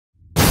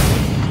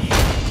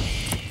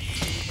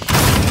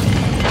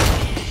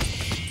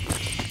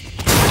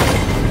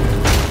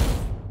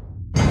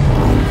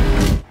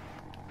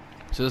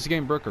So this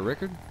game broke a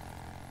record?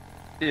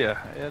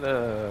 Yeah, it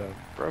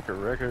broke a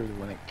record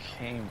when it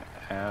came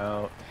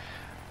out.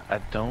 I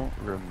don't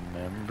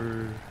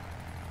remember.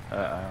 I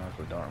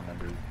honestly don't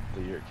remember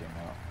the year it came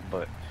out,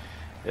 but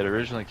it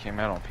originally came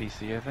out on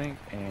PC, I think,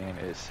 and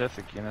it set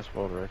the Guinness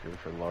World Record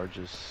for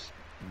largest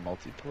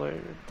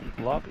multiplayer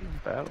lobby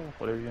battle,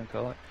 whatever you want to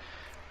call it.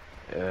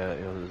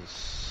 It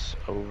was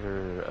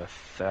over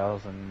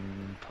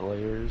 1,000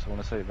 players. I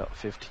want to say about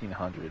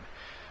 1,500,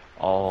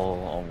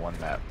 all on one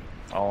map,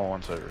 all on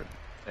one server.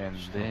 And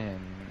then,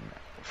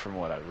 from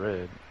what I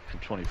read, in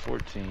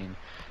 2014,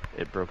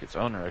 it broke its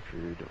own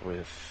record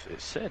with,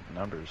 it said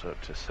numbers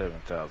up to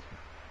 7,000,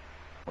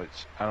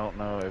 which I don't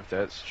know if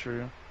that's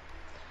true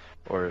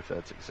or if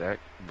that's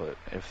exact, but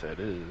if that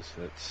is,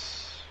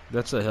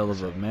 That's a hell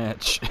of a insane.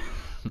 match.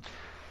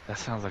 That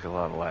sounds like a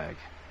lot of lag.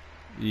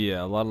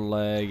 Yeah, a lot of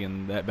lag,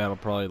 and that battle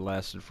probably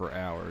lasted for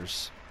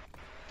hours.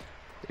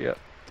 Yep.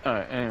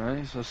 Alright,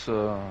 anyways, let's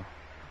go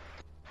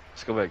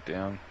back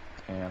down,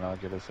 and I'll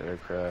get us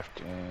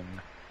aircraft, and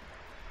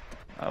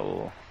I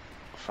will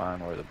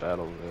find where the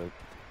battle is at.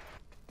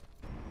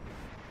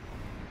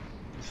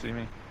 You see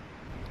me?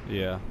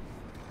 Yeah.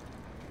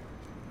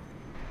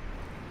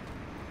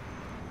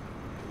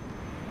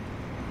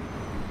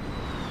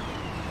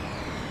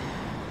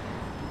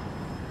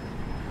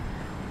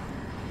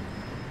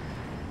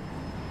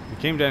 We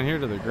came down here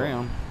to the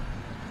ground.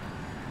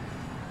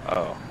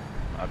 Oh,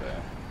 my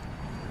bad.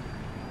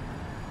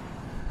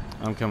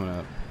 I'm coming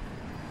up.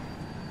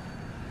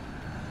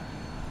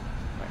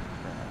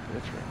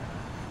 Bitch right now.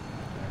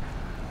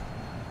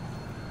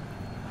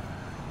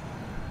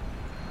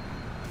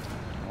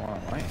 Come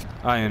on, land.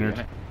 I You in entered.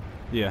 it?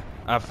 Yeah,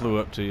 I flew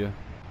up to you.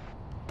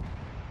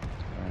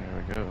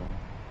 There we go.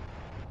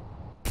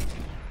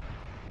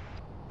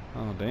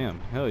 Oh damn!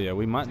 Hell yeah,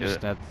 we might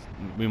just Yeah. have.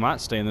 We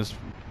might stay in this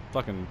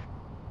fucking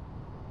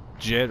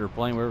jet or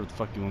plane, whatever the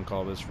fuck you want to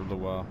call this, for a little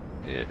while.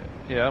 Yeah,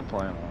 yeah, I'm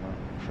playing on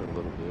it for a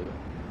little bit.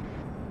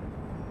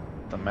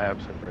 The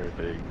maps are very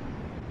big.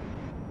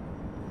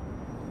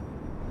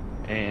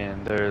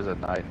 And there is a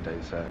night and day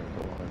cycle.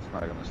 It's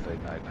not gonna stay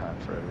nighttime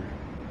forever.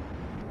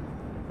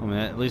 I mean,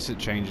 at least it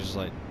changes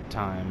like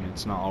time.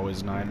 It's not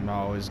always night and not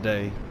always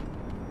day.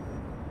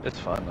 It's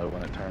fun though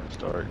when it turns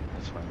dark.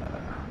 That's when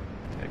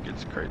it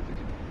gets crazy.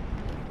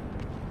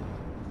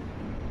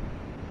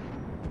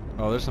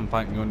 Oh, there's some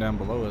fighting going down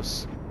below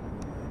us.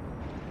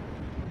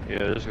 Yeah,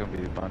 there's gonna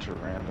be a bunch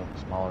of random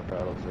smaller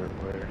battles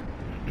everywhere.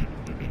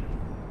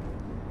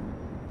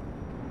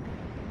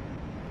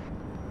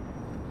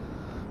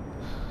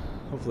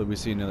 Hopefully we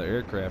see another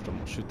aircraft and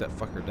we'll shoot that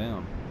fucker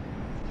down.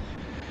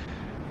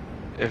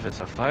 If it's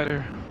a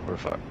fighter, we're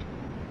fucked.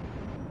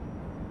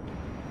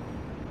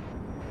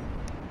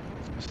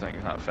 This thing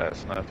is not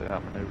fast enough to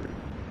outmaneuver.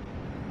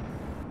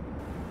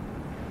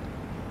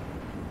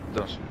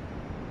 Don't shoot.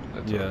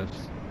 That's Yeah, all.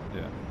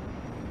 yeah.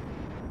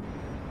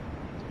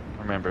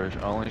 Remember,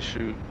 only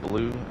shoot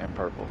blue and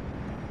purple.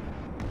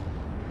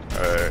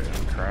 Alright,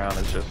 crown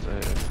is just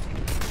ahead.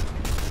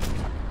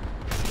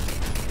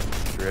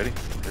 You ready?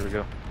 Here we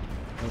go.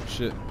 Oh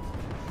shit.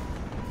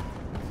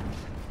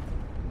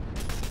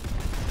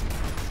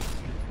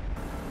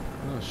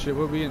 Oh shit,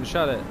 what are we getting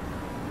shot at?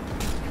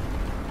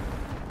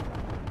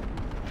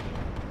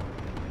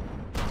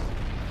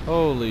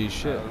 Holy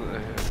shit.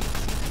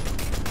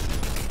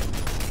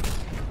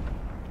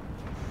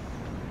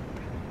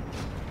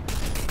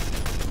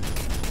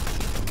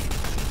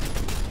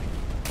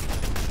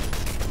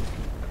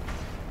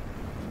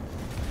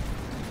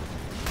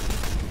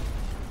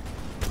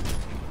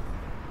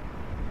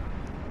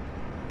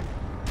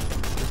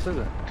 This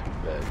isn't too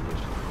bad.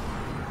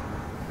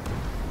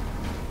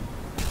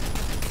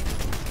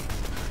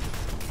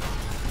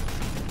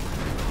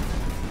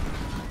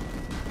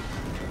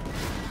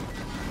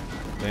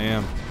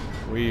 Damn.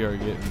 We are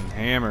getting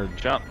hammered.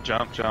 Jump,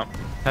 jump, jump.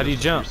 How do you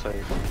jump? You're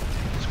safe.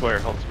 Square,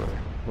 hold square.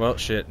 Well,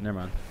 shit, never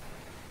mind.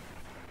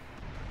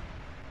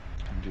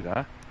 Can you do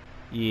that?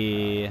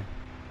 Yeah.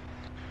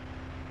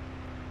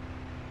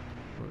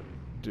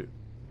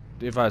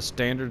 If I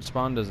standard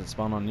spawn, does it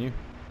spawn on you?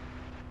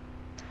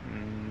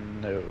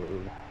 No.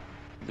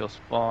 You'll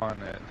spawn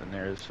at the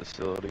nearest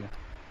facility.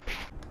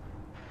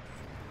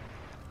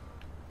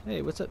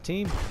 Hey, what's up,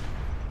 team?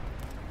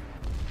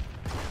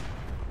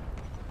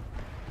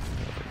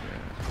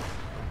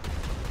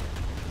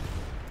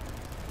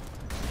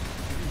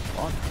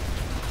 Spawn.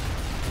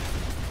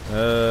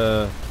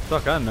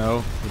 Fuck, I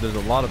know. But there's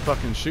a lot of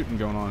fucking shooting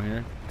going on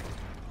here.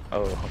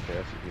 Oh, okay,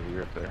 I see you.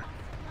 You're up there.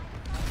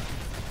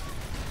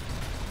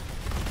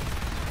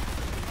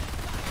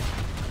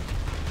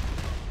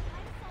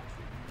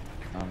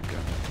 I'm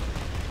gonna.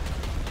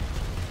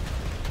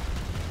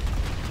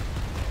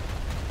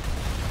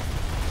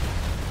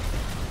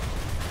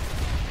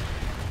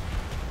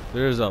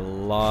 There's a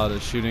lot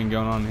of shooting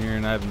going on here,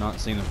 and I have not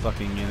seen a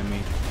fucking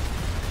enemy.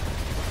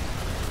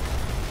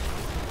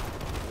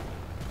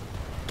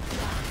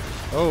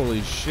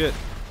 Holy shit.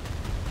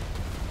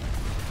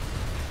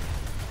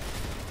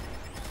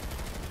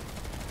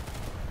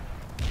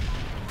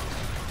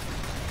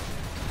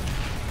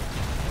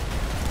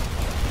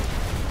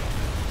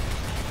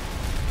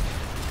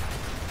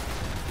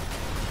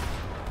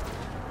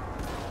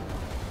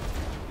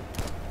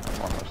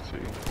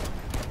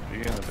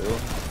 you in the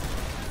building?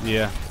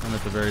 Yeah, I'm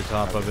at the very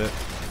top of it.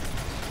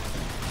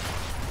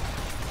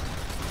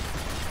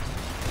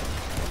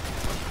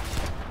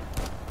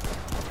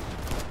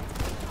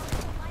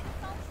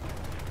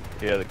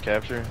 Yeah, the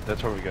capture.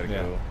 That's where we gotta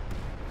go.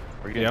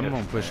 Yeah, I'm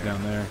gonna push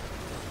down there.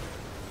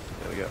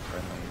 Yeah, we got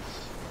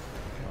friendlies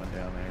going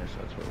down there, so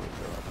that's where we'll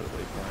go up to the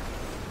waypoint.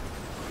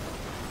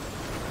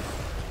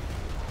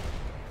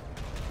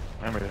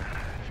 Remember,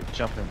 if you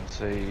jump in,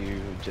 say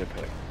you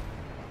jetpack.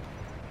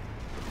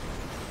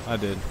 I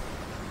did.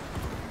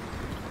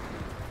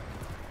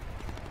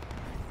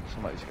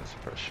 Somebody's got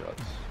suppressed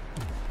shots.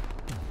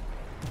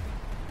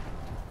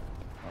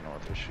 I don't know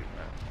what they're shooting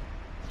at.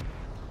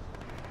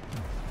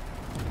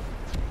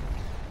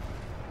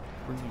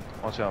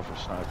 Watch out for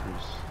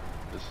snipers.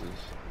 This is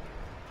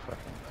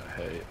fucking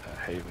a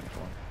haven for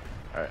them.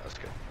 Alright, let's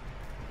go.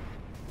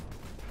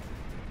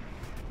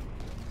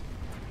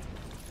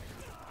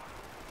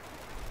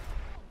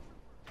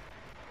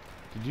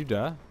 Did you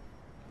die?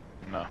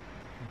 No.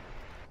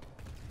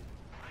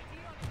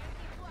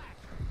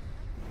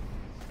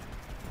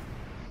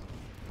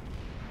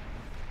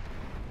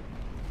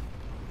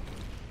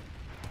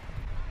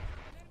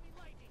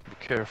 Be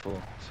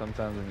careful.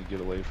 Sometimes when you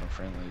get away from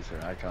friendlies,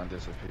 their icon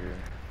disappear.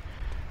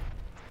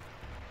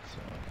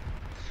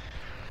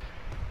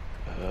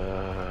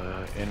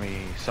 So,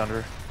 enemy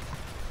Sunder.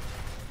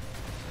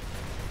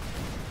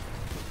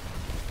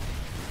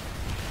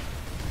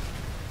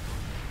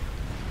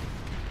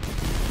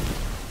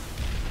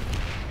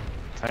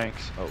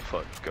 Tanks. Oh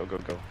fuck. Go, go,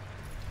 go.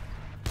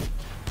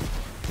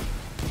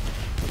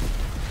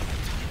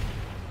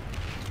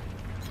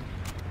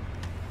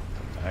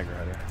 Mag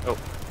rider. Oh,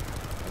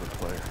 another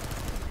player.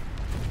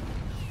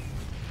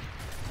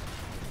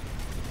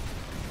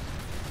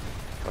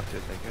 Fuck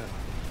did they go?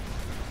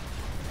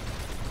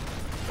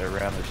 They're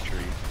around this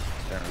tree.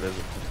 They're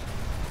invisible.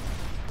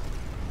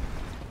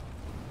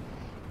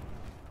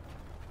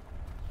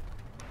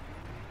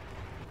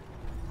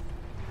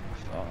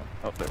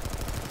 Oh, there.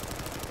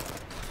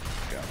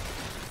 Go.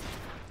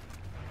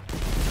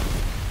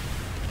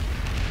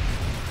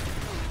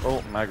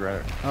 Oh, mag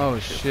rider. Oh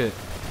shit.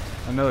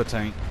 Another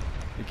tank.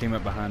 It came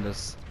up behind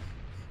us.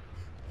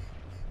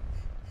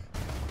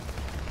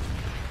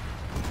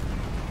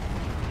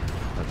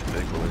 That's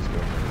big boys go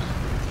first.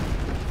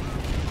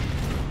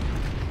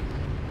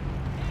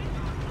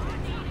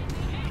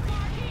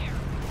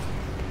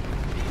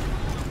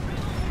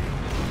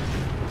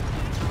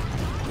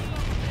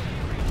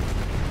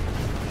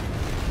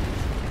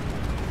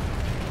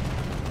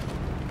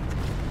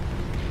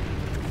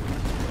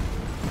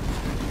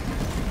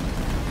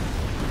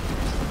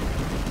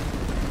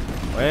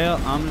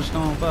 Well, I'm just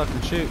gonna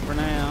fucking shoot for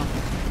now.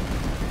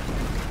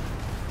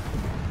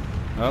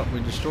 Oh, we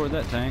destroyed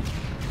that tank.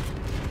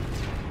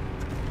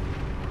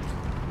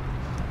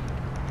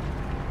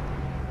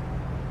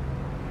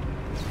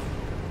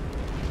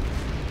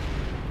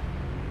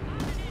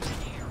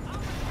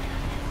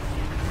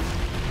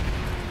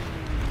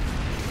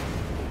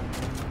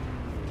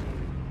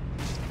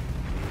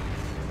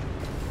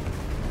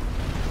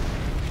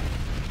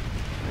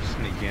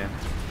 Sneak in.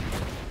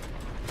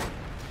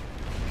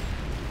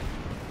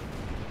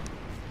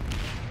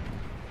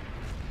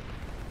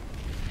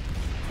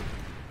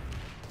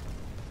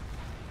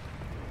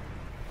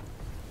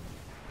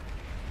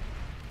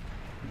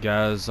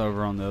 Guys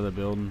over on the other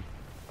building.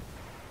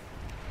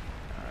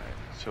 Alright,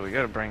 so we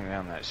gotta bring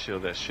down that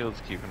shield. That shield's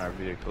keeping our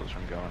vehicles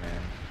from going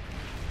in.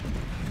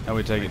 How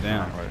we take it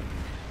down? Right.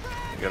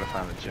 We gotta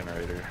find the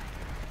generator.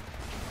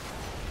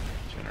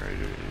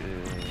 Generator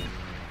is...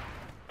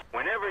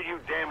 Whenever you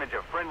damage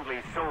a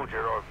friendly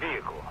soldier or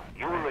vehicle,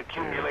 you will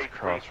accumulate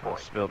grief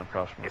points. Building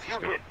across from If you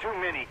get too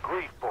many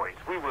grief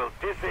points, we will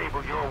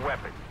disable your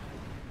weapon.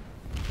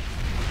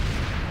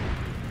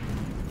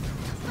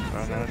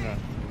 No.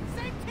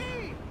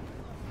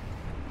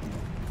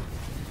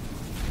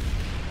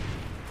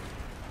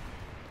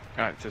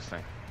 Alright, this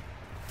thing.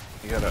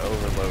 You gotta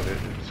overload it.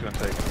 It's gonna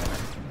take a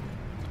minute.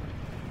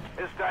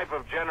 This type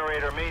of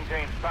generator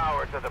maintains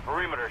power to the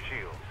perimeter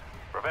shields,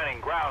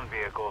 preventing ground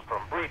vehicles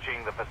from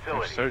breaching the There's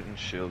facility. certain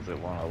shields that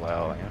won't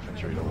allow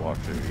infantry to walk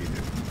through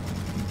either.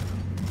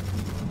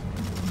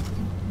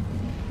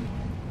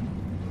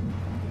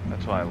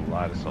 That's why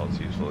light assault's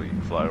useful. You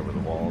can fly over the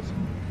walls.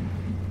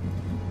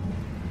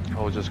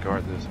 I'll just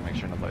guard this and make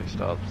sure nobody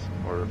stops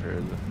or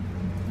repairs it.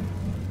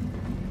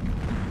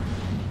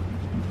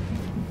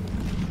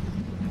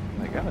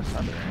 They got us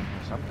under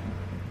or something.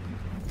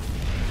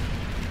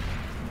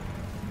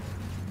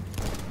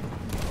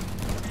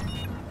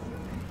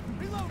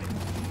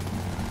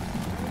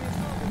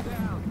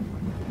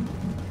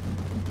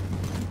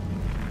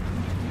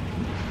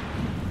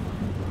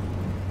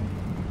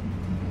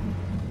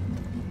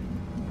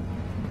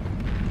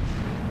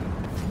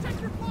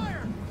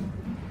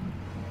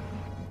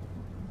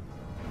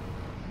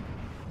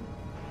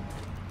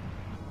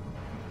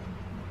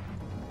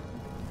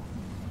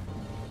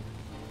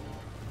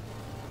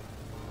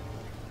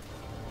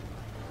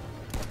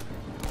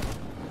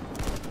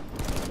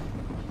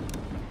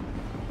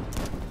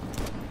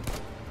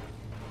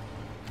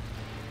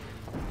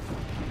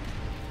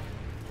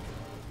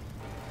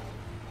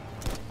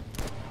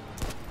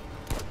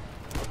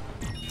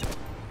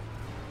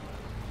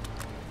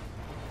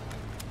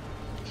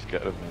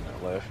 got a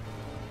minute left.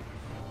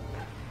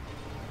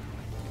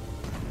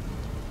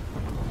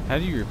 How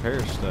do you repair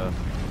stuff?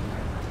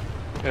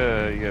 You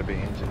gotta be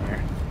an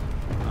engineer.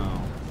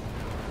 Oh.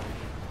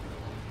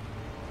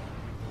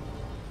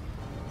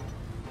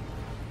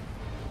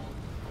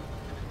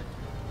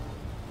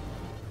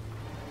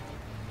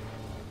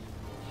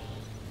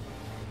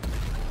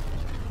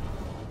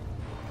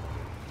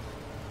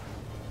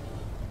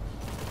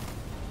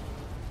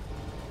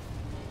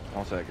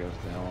 Once that goes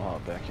down, I'll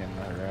hop back in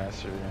the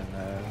harasser and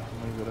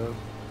move it up.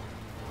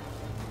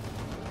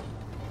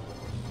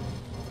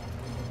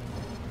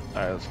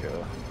 Alright, let's go.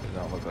 It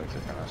don't look like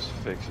they're gonna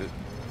fix it.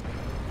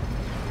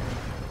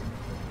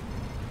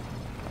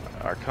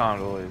 Our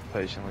convoy is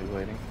patiently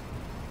waiting.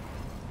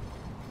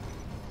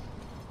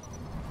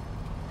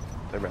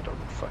 They're about to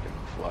fucking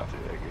fly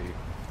through that gate.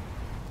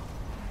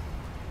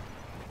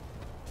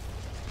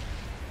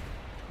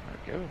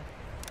 There we go.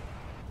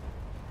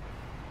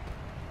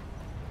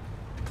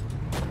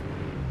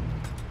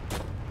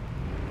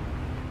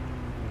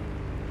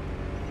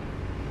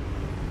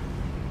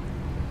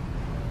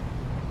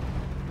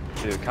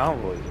 The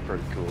convoys are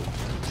pretty cool.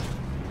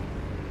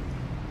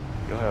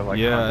 You'll have like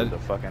hundreds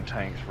of fucking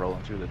tanks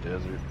rolling through the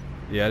desert.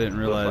 Yeah, I didn't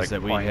realize like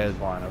that we planes had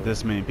flying over.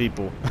 this many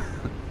people.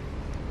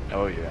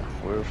 Oh yeah,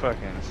 we're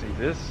fucking, see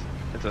this,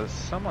 it's a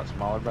somewhat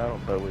smaller battle,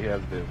 but we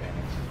have the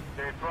advantage.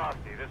 Stay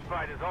frosty. This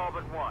fight is all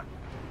but won.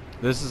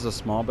 This is a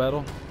small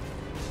battle?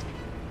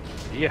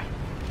 Yeah.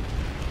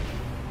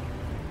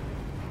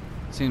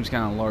 Seems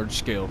kind of large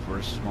scale for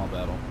a small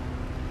battle.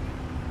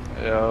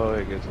 Oh,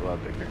 it gets a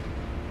lot bigger.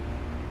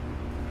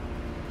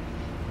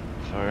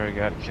 So I already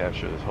got to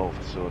capture this whole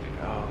facility.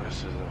 Oh, this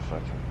is a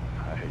fucking,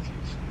 I hate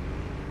these.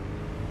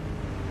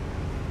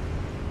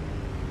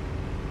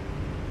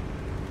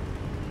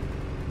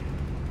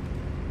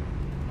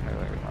 Hey,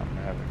 look at my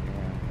map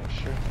again. Yeah,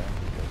 sure thing.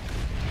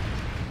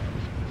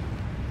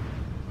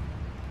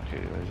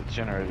 Okay, there's a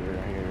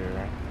generator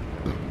here.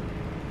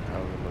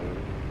 Overload.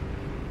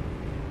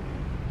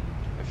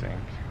 I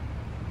think.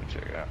 Let me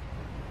check it out.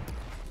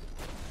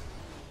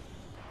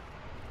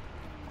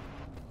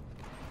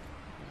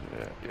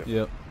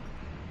 Yep.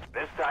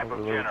 This type of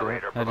Overload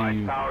generator How do provides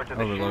you power to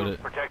the overload shields,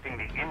 it? protecting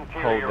the Hold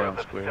interior down of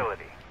the square.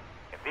 facility.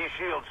 If these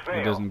shields fail,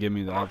 It doesn't give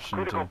me the the most option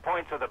critical to.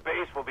 points of the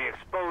base will be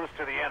exposed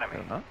to the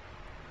enemy. Huh?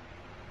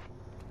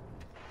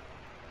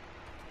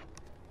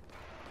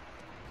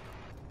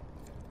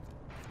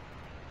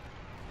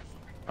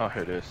 Oh,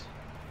 here it is.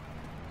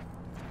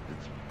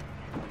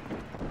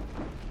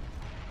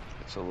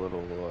 It's a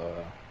little,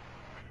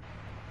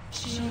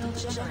 Shield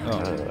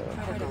generator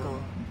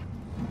critical.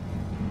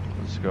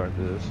 discard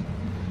this.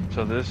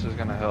 So this is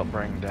going to help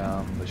bring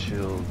down the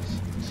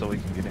shields so we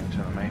can get into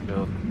the main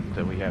building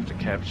that we have to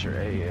capture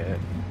A at.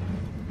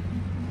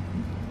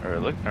 Or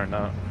look, or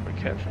no, we're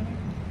capturing.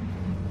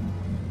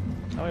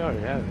 Oh, we already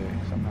have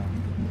A somehow.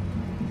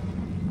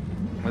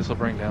 This will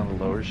bring down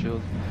the lower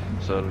shields,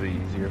 so it'll be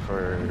easier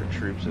for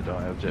troops that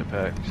don't have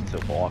jetpacks to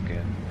walk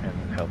in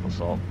and help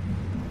assault.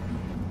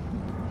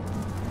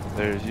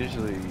 There's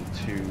usually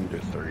 2 to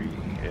 3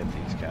 at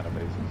these kind of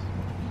bases.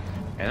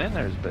 And then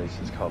there's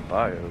bases called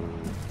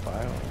Biodomes.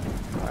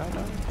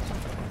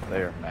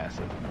 They are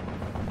massive.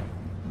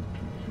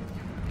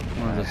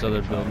 One of this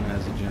other building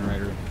has a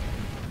generator.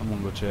 I'm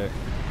gonna go check.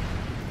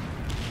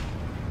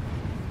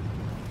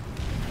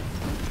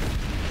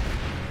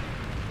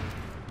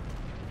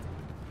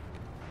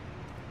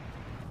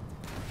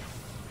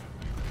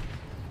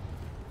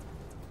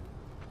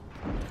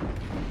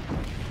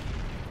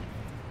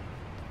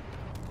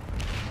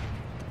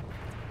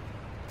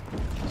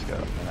 Just got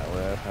a minute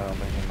left. I don't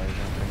think anybody's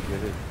gonna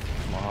get it.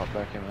 I'm gonna hop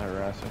back in the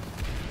harasser.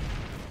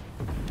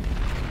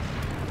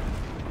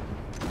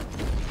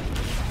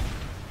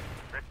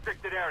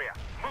 Restricted area.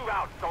 Move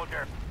out,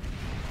 soldier.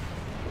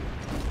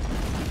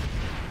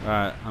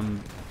 Alright,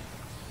 I'm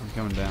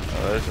coming down.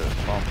 Oh, there's a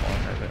spawn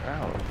point right there.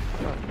 Ow,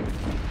 fuck.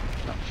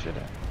 Oh, shit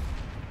at.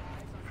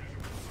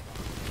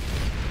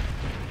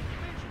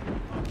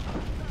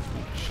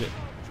 Shit.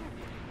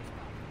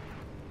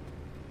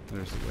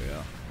 There's the way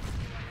out.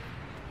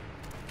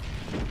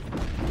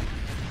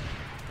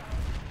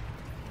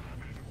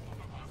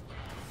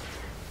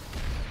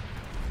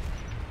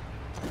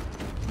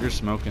 You're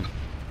smoking.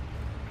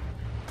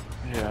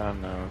 Yeah, I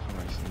know.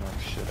 Somebody's smoking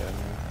shit at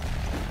me.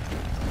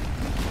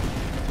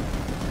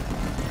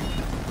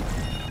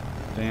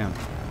 Damn.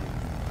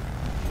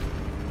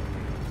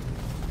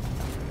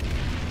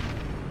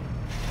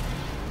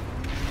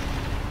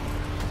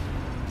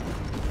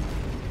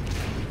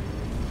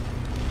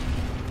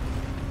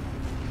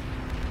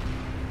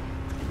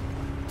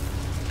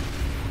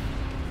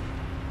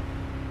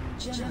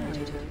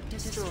 Generator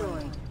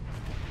destroyed.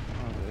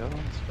 Oh, the other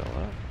ones fell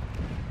out.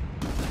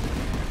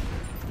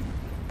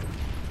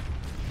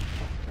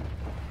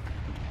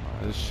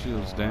 This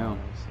shield's down.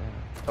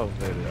 Oh,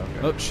 there it is. Okay.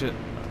 Oh shit.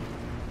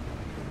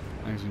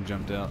 I accidentally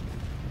jumped out.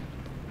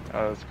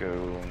 Let's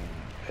go.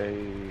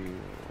 A,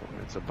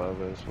 it's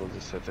above us. We'll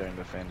just sit there and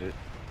defend it.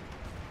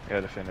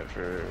 Gotta defend it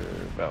for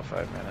about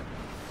 5 minutes.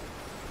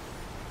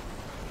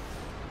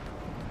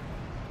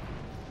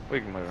 We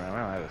can move around. We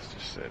don't have to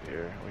just sit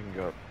here. We can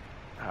go up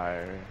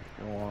higher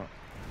if you want.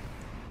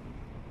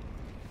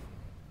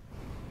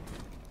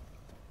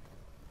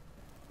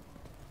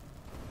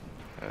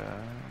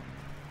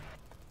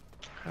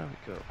 How do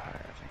we go up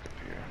higher? I think up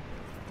here.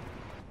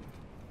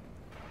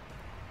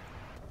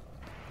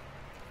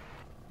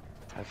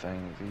 I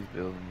think these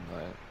buildings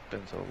that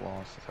been so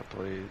long since I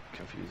played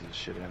confuses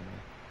shit in me.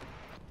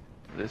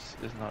 This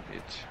is not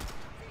it.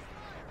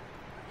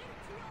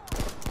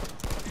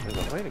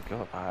 There's a way to go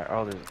up higher.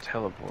 Oh, there's a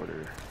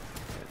teleporter.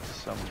 It's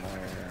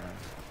somewhere.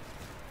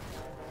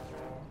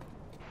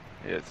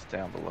 Yeah, it's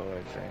down below,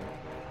 I think.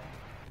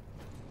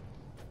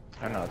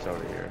 I know it's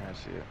over here. I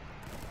see it.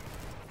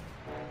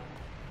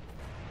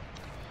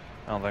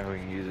 I don't think we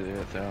can use it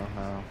yet, though.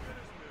 No.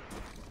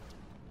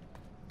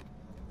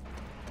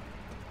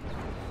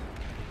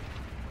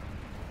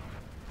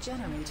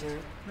 Generator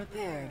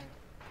repaired.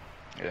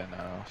 Yeah,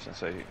 no. Since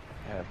they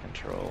have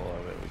control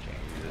of it, we can't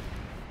use it.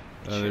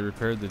 They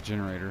repaired the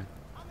generator.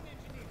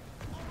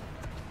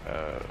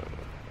 Yeah,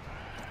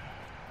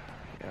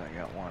 I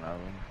got one of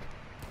them.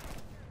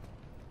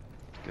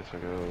 Guess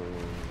we'll go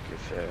get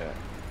that.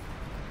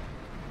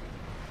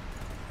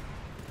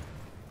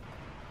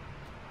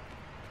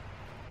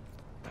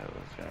 That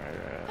was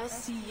generator at.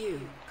 SCU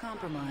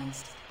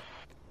compromised.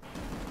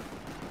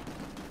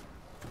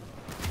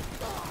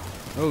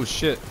 Oh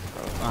shit!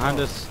 Behind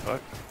us,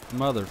 Fuck.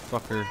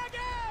 motherfucker.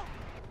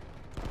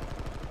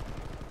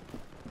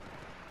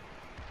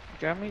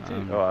 Got me too.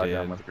 I'm Oh, I got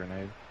dead. him with a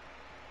grenade.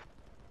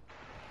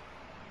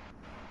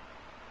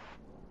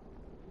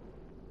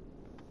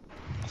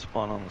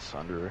 Spawn on the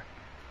Sunderer.